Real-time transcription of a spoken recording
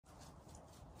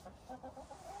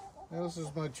This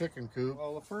is my chicken coop.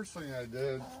 Well, the first thing I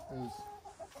did is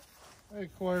I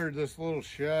acquired this little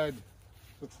shed.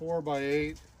 It's a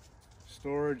 4x8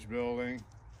 storage building.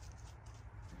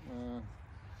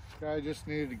 This guy just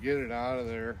needed to get it out of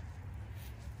there.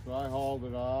 So I hauled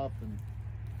it off and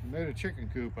made a chicken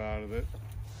coop out of it.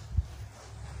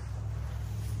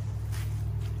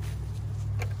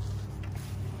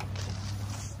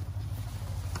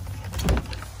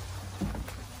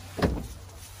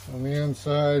 On the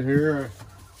inside here,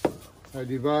 I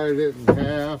divided it in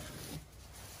half.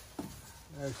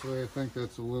 Actually, I think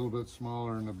that's a little bit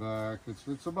smaller in the back.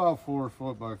 It's about 4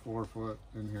 foot by 4 foot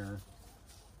in here.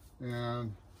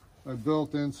 And I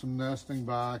built in some nesting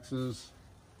boxes.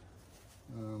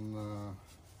 And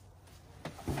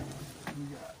we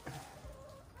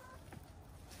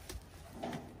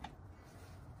got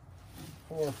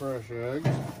 4 fresh eggs.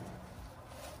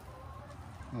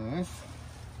 Nice.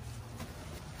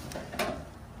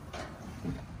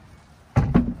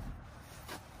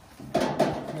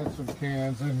 Got some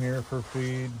cans in here for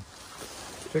feed,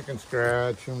 chicken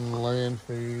scratch and laying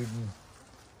feed,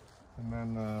 and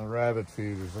then rabbit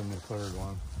feed is in the third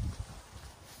one.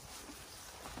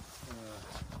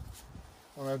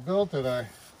 When I built it, I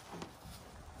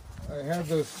had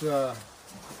this, you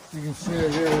can see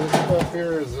it here, this stuff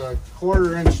here is a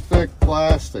 1/4 inch thick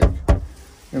plastic.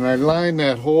 And I lined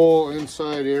that whole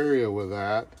inside area with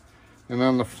that. And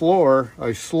on the floor,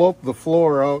 I sloped the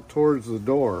floor out towards the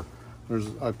door.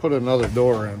 I put another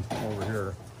door in over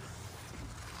here.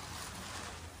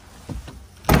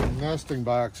 The nesting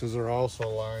boxes are also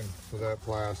lined with that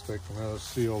plastic, and that was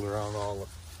sealed around all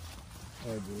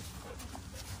the edges.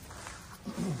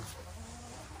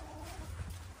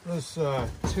 This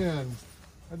tin,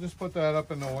 I just put that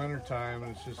up in the winter time,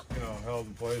 and it's just, you know, held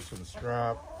in place with a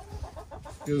strap.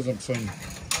 Gives them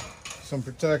some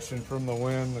protection from the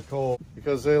wind, the cold,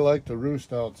 because they like to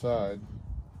roost outside.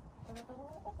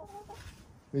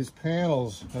 These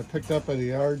panels I picked up at a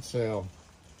yard sale.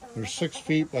 They're 6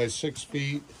 feet by 6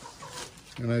 feet,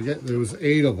 and there was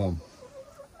 8 of them.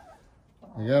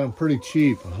 I got them pretty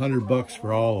cheap, $100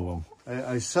 for all of them.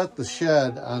 I set the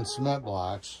shed on cement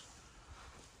blocks.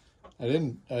 I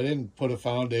didn't put a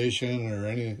foundation or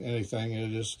anything. I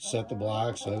just set the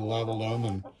blocks. I leveled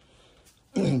them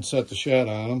and set the shed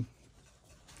on them.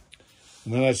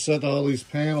 And then I set all these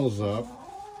panels up,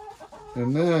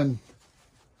 and then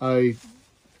I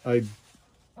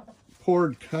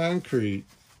poured concrete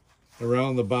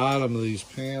around the bottom of these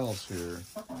panels here,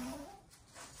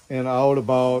 and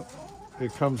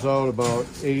it comes out about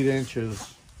 8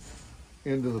 inches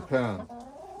into the pen.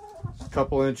 It's a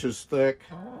couple inches thick,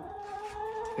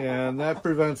 and that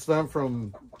prevents them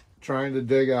from trying to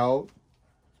dig out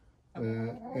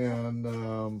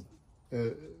and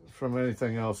from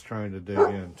anything else trying to dig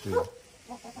in too.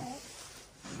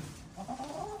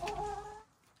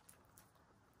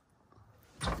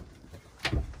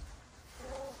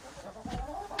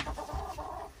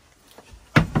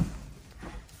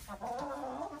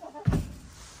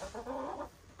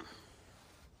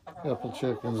 Couple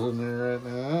chickens in there right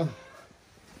now.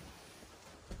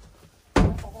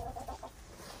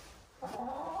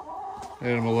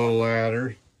 Add them a little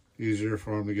ladder, easier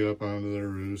for them to get up onto their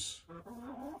roosts.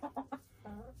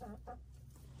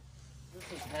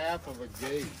 This is half of a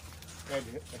gate that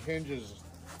hinges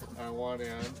on one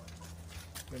end,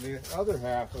 and the other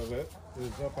half of it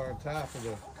is up on top of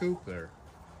the coop there.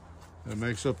 It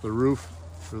makes up the roof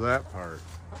for that part.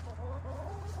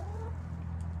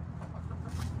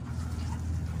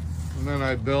 And then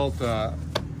I built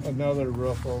another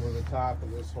roof over the top of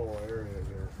this whole area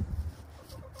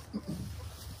here.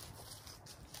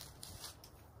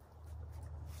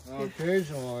 Now,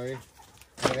 occasionally,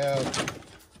 I have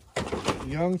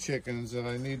young chickens that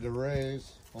I need to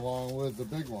raise along with the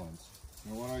big ones.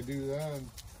 And what I do then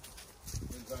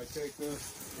is I take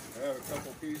this, I have a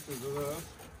couple pieces of this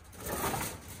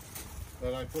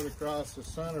that I put across the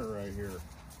center right here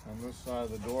on this side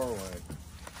of the doorway.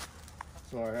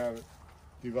 So I have it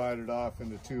divided off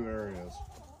into 2 areas.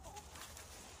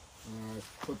 And I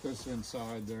put this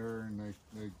inside there, and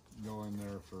they go in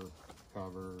there for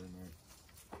cover,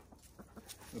 and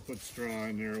I put straw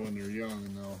in there when they're young,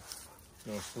 and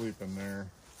they'll sleep in there.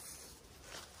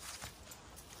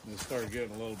 When they start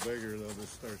getting a little bigger, they'll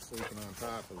just start sleeping on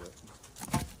top of it.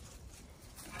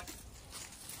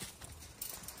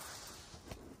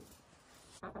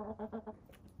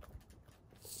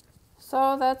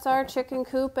 So that's our chicken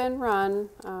coop and run.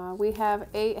 We have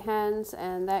 8 hens,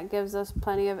 and that gives us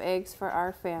plenty of eggs for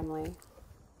our family.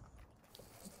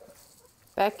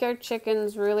 Backyard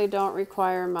chickens really don't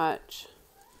require much.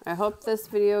 I hope this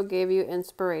video gave you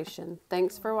inspiration.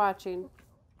 Thanks for watching.